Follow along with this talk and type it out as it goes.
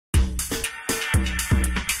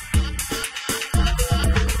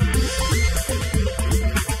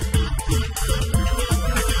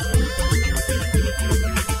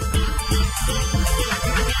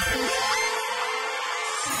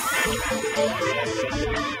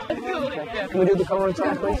Can we do the colour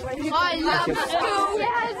time, please? I love school,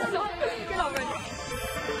 yes!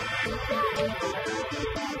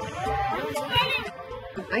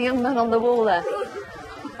 A young man on the wall there.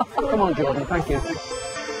 Come on, Jordan, thank you.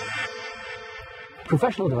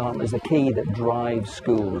 Professional development is the key that drives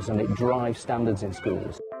schools, and it drives standards in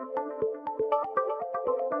schools.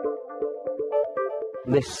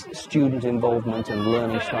 This student involvement and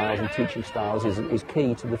learning styles and teaching styles is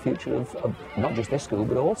key to the future of not just this school,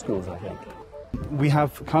 but all schools, I think. We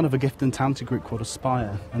have kind of a gifted and talented group called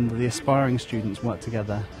Aspire, and the aspiring students work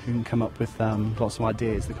together who can come up with lots of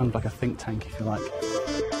ideas. They're kind of like a think tank, if you like.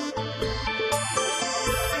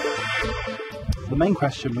 The main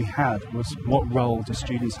question we had was, what role do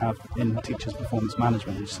students have in teachers' performance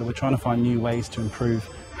management? So we're trying to find new ways to improve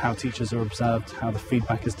how teachers are observed, how the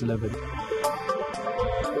feedback is delivered.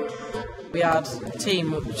 We had a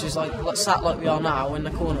team which is like sat like we are now in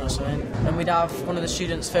the corner or something, and we'd have one of the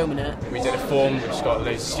students filming it. We did a form which got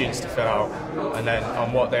loads of students to fill out, and then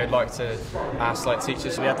on what they'd like to ask like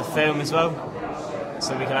teachers. We had the film as well,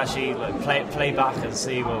 so we can actually play back and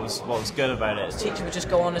see what was good about it. The teacher would just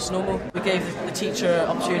go on as normal. We gave the teacher an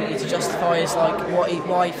opportunity to justify his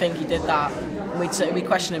why he think he did that, and we'd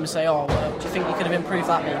question him and say, oh, well, do you think you could have improved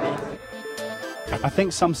that maybe? I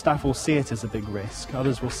think some staff will see it as a big risk,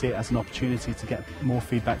 others will see it as an opportunity to get more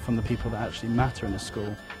feedback from the people that actually matter in a school.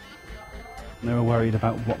 And they were worried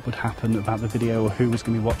about what would happen about the video, or who was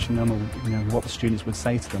going to be watching them, or what the students would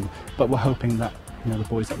say to them. But we're hoping that the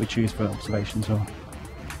boys that we choose for observations will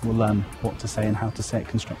learn what to say and how to say it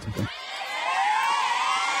constructively.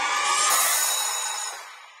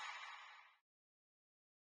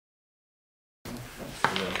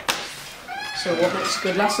 So what makes a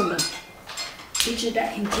good lesson then? Teacher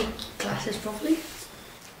that can teach classes properly.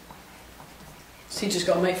 Teachers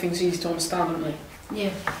got to make things easy to understand, haven't they?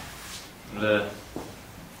 Yeah.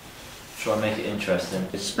 Try and make it interesting.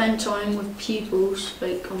 Spend time with pupils,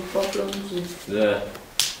 like on problems and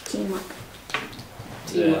teamwork.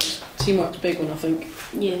 Teamwork's a big one, I think.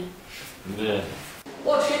 Yeah.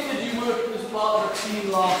 What kit did you work with as part of the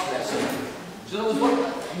team last lesson? So that was what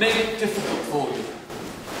made it difficult for you.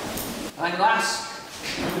 And last,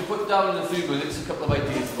 you can put down in a few minutes a couple of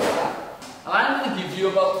ideas about that. And I'm going to give you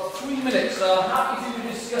about 3 minutes, so I'm happy for you to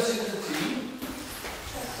discuss it as a team.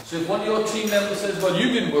 So if one of your team members says, well,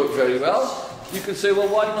 you didn't work very well, you can say, well,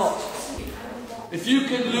 why not? If you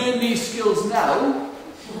can learn these skills now,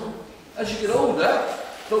 as you get older,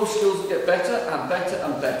 those skills will get better and better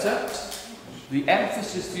and better. The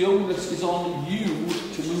emphasis, the onus is on you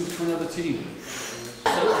to move to another team.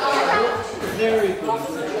 Very good.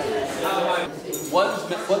 One's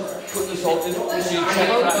put this all in, Dennis, you'll read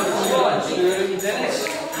it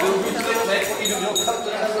next, you'll cut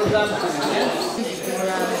the number of them to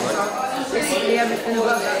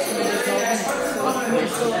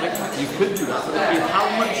you could do that, but how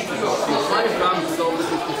much do you got? So 5 grams is all the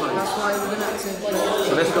 55.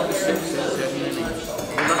 So let's go to 6, 7,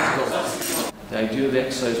 8. The idea of the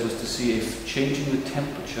exercise was to see if changing the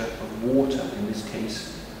temperature of water, in this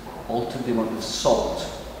case, altered the amount of salt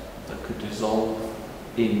that could dissolve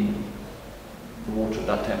in the water at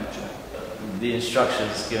that temperature. The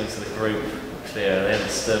instructions given to the group were clear, they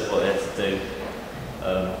understood what they had to do.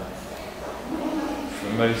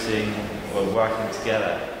 Promoting or working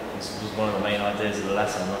together was one of the main ideas of the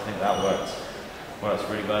lesson, and I think that works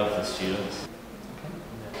really well for the students.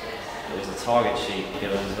 There was a target sheet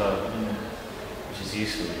given as well, which is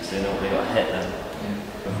useful because they know they got hit then.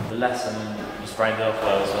 The lesson was rounded off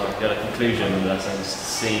well as well. We got a conclusion of the lesson just to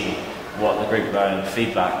see what the group learned and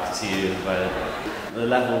feedback to you about the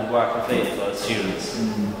level of work completed by the students.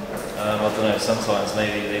 I don't know, sometimes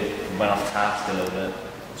maybe they went off task a little bit.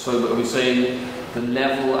 So are we saying the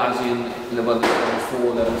level as in level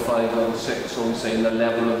 4, level 5, level 6, or are we saying the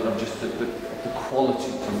level of just the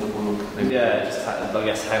quality of the work? Yeah, just I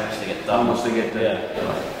guess how much they get done. How much they get done.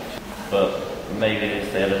 Yeah. But maybe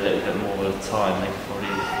if they had a little bit more of time, they could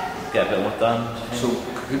probably get a bit more done. So,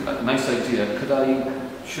 nice idea.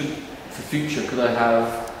 For future, could I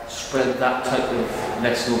have spread that type of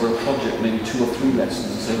lesson over a project, maybe 2 or 3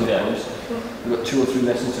 lessons, and say, look, we've got 2 or 3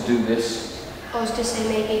 lessons to do this? I was just saying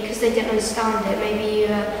maybe because they didn't understand it, maybe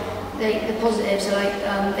the positives are like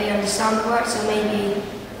they understand the work, so maybe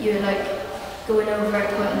you're like going over it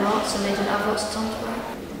quite a lot, so they didn't have lots of time to work.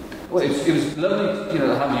 Well, it was lovely,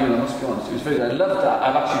 to have you, and I must be honest, it was very good. I loved that.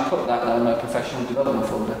 I've actually put that now in my professional development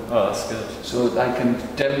folder. Oh, that's good. So I can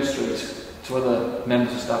demonstrate to other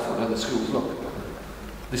members of staff at other schools, look,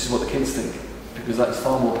 this is what the kids think, because that's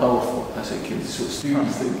far more powerful. I say kids, this is what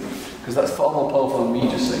students think, because that's far more powerful than me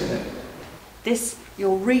just saying it. This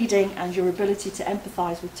your reading and your ability to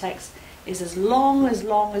empathise with text is as long as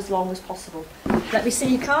possible. Let me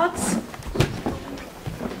see your cards.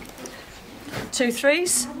 2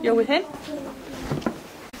 threes, you're with him.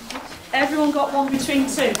 Everyone got one between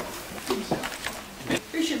 2.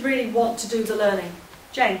 Who should really want to do the learning?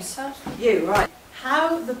 James? You, right.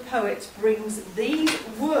 How the Poet Brings These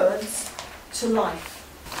Words to Life.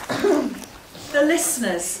 The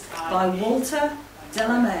Listeners by Walter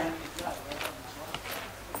Delamere.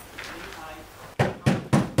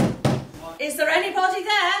 Is there anybody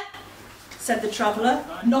there? Said the traveller,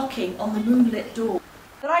 knocking on the moonlit door.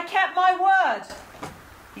 That I kept my word,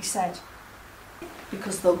 he said.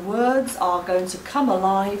 Because the words are going to come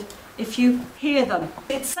alive if you hear them.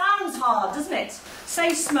 It sounds hard, doesn't it?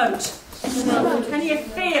 Say smote. Can you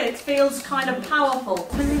feel it? Feels kind of powerful.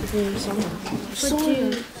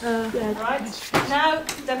 Right. Now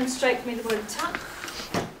demonstrate for me the word tap.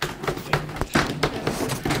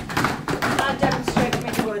 Now demonstrate for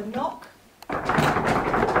me the word knock.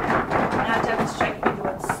 Now demonstrate for me the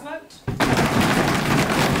word smote.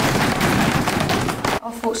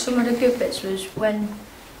 I thought some of the good bits was when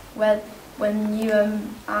you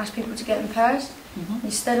ask people to get in pairs,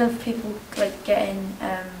 instead of people like getting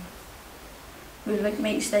with like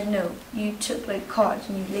mates they know, you took like cards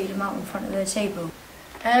and you laid them out in front of their table.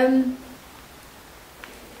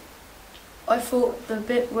 I thought the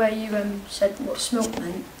bit where you said what smoke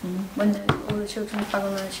meant, when all the children were bang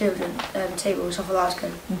on the table was off of last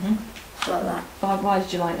good. Like that. Why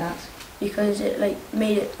did you like that? Because it like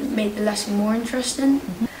made the lesson more interesting.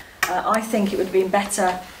 I think it would have been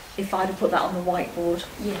better if I'd have put that on the whiteboard.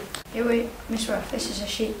 Yeah. Here we, Miss Ruff, this is a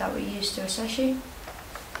sheet that we used to assess you.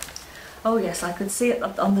 Oh yes, I could see it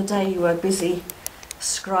on the day you were busy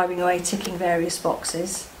scribing away, ticking various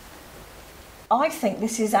boxes. I think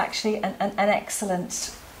this is actually an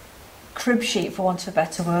excellent crib sheet, for want of a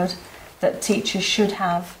better word, that teachers should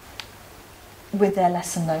have with their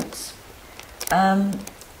lesson notes.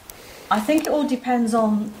 I think it all depends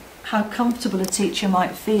on how comfortable a teacher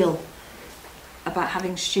might feel about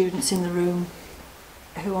having students in the room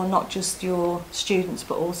who are not just your students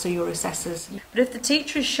but also your assessors. But if the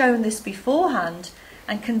teacher has shown this beforehand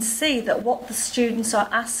and can see that what the students are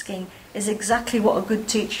asking is exactly what a good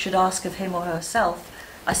teacher should ask of him or herself,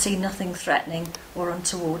 I see nothing threatening or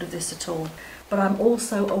untoward of this at all. But I'm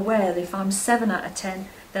also aware that if I'm 7 out of 10,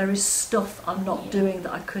 there is stuff I'm not doing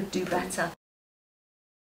that I could do better.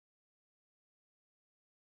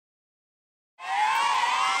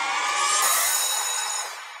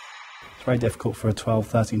 It's very difficult for a 12,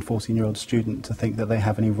 13, 14-year-old student to think that they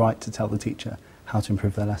have any right to tell the teacher how to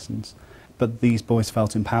improve their lessons. But these boys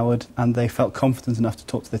felt empowered and they felt confident enough to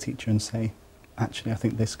talk to the teacher and say, actually, I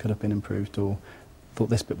think this could have been improved, or thought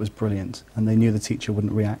this bit was brilliant. And they knew the teacher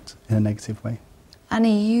wouldn't react in a negative way.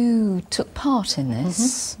 Annie, you took part in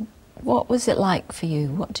this. What was it like for you?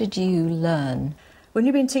 What did you learn? When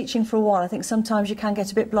you've been teaching for a while, I think sometimes you can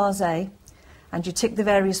get a bit blasé, and you tick the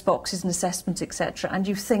various boxes and assessments, etc., and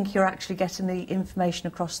you think you're actually getting the information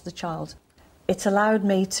across to the child. It allowed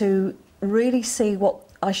me to really see what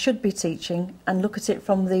I should be teaching and look at it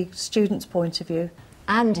from the student's point of view.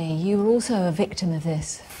 Andy, you were also a victim of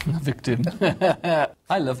this. A victim.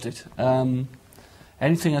 I loved it.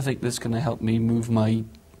 Anything I think that's going to help me move my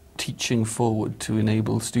teaching forward to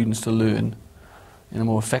enable students to learn in a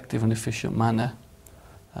more effective and efficient manner,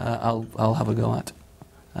 I'll have a go at.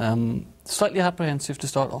 Slightly apprehensive to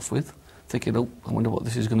start off with, thinking, oh, I wonder what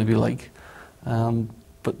this is going to be like.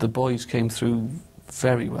 But the boys came through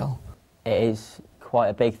very well. It is quite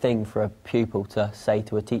a big thing for a pupil to say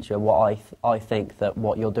to a teacher, what I think that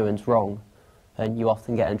what you're doing is wrong, and you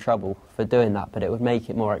often get in trouble for doing that, but it would make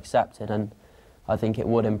it more accepted, and I think it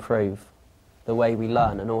would improve the way we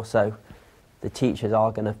learn, and also the teachers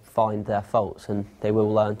are going to find their faults and they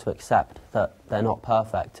will learn to accept that they're not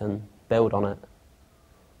perfect and build on it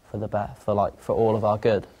for the best, for all of our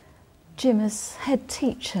good. Jim, as head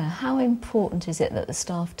teacher, how important is it that the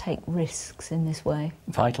staff take risks in this way?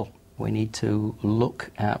 Vital. We need to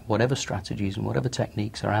look at whatever strategies and whatever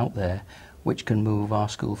techniques are out there which can move our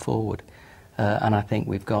school forward. And I think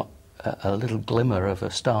we've got a little glimmer of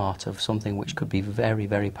a start of something which could be very,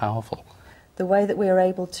 very powerful. The way that we are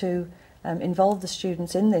able to involve the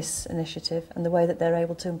students in this initiative and the way that they're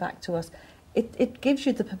able to come back to us, it gives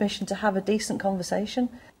you the permission to have a decent conversation.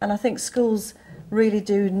 And I think schools really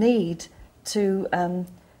do need to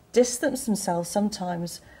distance themselves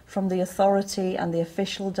sometimes from the authority and the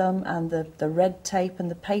officialdom and the red tape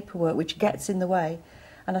and the paperwork which gets in the way.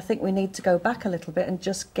 And I think we need to go back a little bit and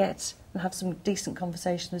just get and have some decent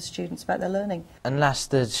conversations with students about their learning. Unless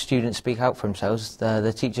the students speak out for themselves,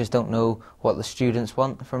 the teachers don't know what the students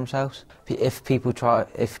want for themselves. If pupils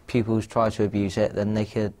try to abuse it, then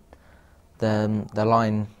the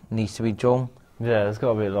line needs to be drawn. Yeah, there's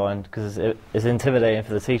got to be a line, because it's intimidating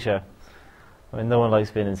for the teacher. I mean, no one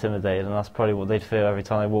likes being intimidated, and that's probably what they'd feel every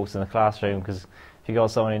time they walked in the classroom, because if you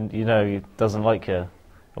got someone you know who doesn't like you,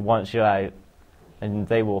 and wants you out, and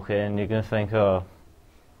they walk in, you're going to think, oh...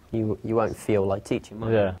 You won't feel like teaching, will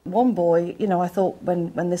you? Yeah. One boy, you know, I thought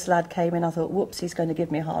when this lad came in, I thought, whoops, he's going to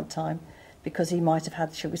give me a hard time, because he might have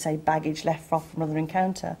had, shall we say, baggage left from another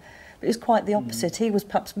encounter. But it was quite the opposite. He was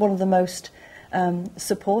perhaps one of the most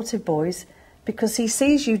supportive boys, because he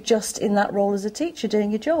sees you just in that role as a teacher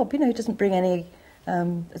doing your job. You know, he doesn't bring any,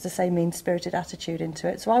 as I say, mean-spirited attitude into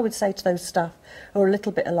it. So I would say to those staff who are a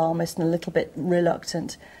little bit alarmist and a little bit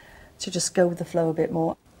reluctant to just go with the flow a bit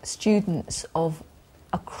more. Students of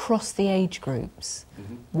across the age groups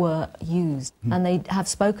were used, and they have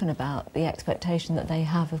spoken about the expectation that they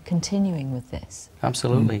have of continuing with this.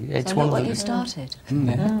 Absolutely. It's So one look of what the... you started.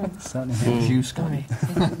 Certainly. Thank you, Scotty.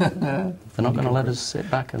 They're not going to let us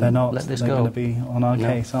sit back and let this go. They're going to be on our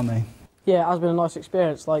case, aren't they? Yeah, it has been a nice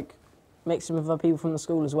experience, like, mixing with other people from the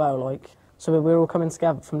school as well, like, so we're all coming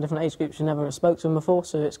together from different age groups who never spoke to them before,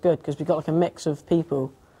 so it's good, because we've got, like, a mix of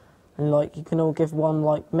people, and, like, you can all give one,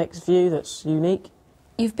 like, mixed view that's unique.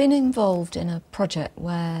 You've been involved in a project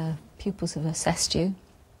where pupils have assessed you,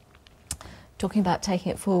 talking about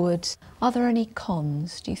taking it forward. Are there any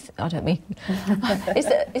cons? I don't mean...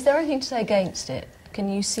 is there anything to say against it? Can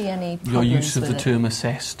you see any problems Your use of the with it? term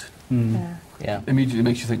assessed Yeah. immediately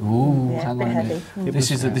makes you think, oh, hang on a minute.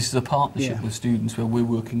 This is a partnership with students where we're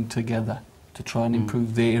working together to try and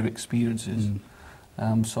improve their experiences.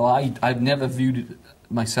 So I've never viewed it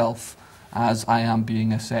myself as I am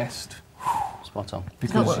being assessed. Spot on.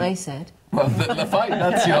 It's not what they said. Well, they're fine.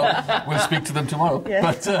 That's, we'll speak to them tomorrow. Yeah.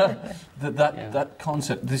 But that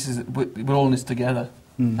concept, we're all in this together,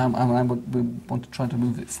 and we want to try to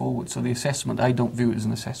move it forward. So the assessment, I don't view it as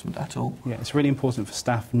an assessment at all. Yeah, it's really important for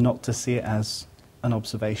staff not to see it as an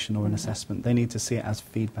observation or an assessment. They need to see it as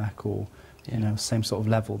feedback or you know, same sort of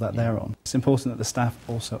level that they're on. It's important that the staff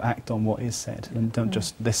also act on what is said and don't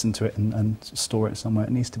just listen to it and store it somewhere.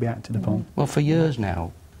 It needs to be acted upon. Well, for years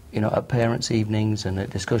now, you know, at parents' evenings and at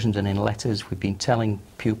discussions and in letters, we've been telling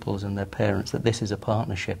pupils and their parents that this is a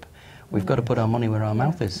partnership. We've got to put our money where our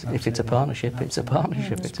mouth is. If it's a partnership, it's a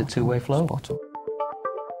partnership. It's a two-way flow.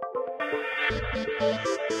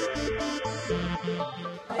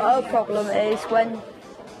 Our problem is when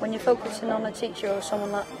you're focusing on a teacher or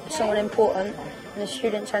someone important, and the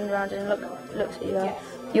student turns around and looks at you,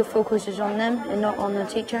 your focus is on them and not on the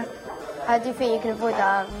teacher. How do you think you can avoid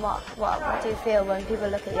that? And what do you feel when people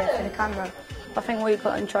look at you through the camera? I think what you've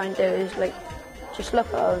got to try and do is just look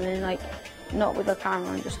at them and not with the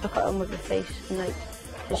camera, and just look at them with your face and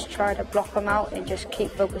just try to block them out and just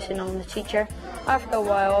keep focusing on the teacher. After a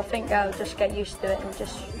while, I think I'll just get used to it and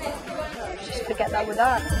just forget that with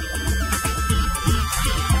that.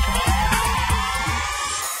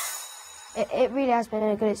 It really has been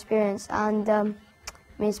a good experience, and I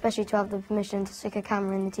mean, especially to have the permission to stick a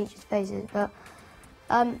camera in the teachers' faces. But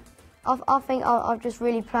I think I'm just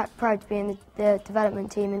really proud to be in the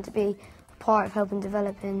development team and to be part of helping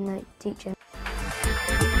developing the teaching.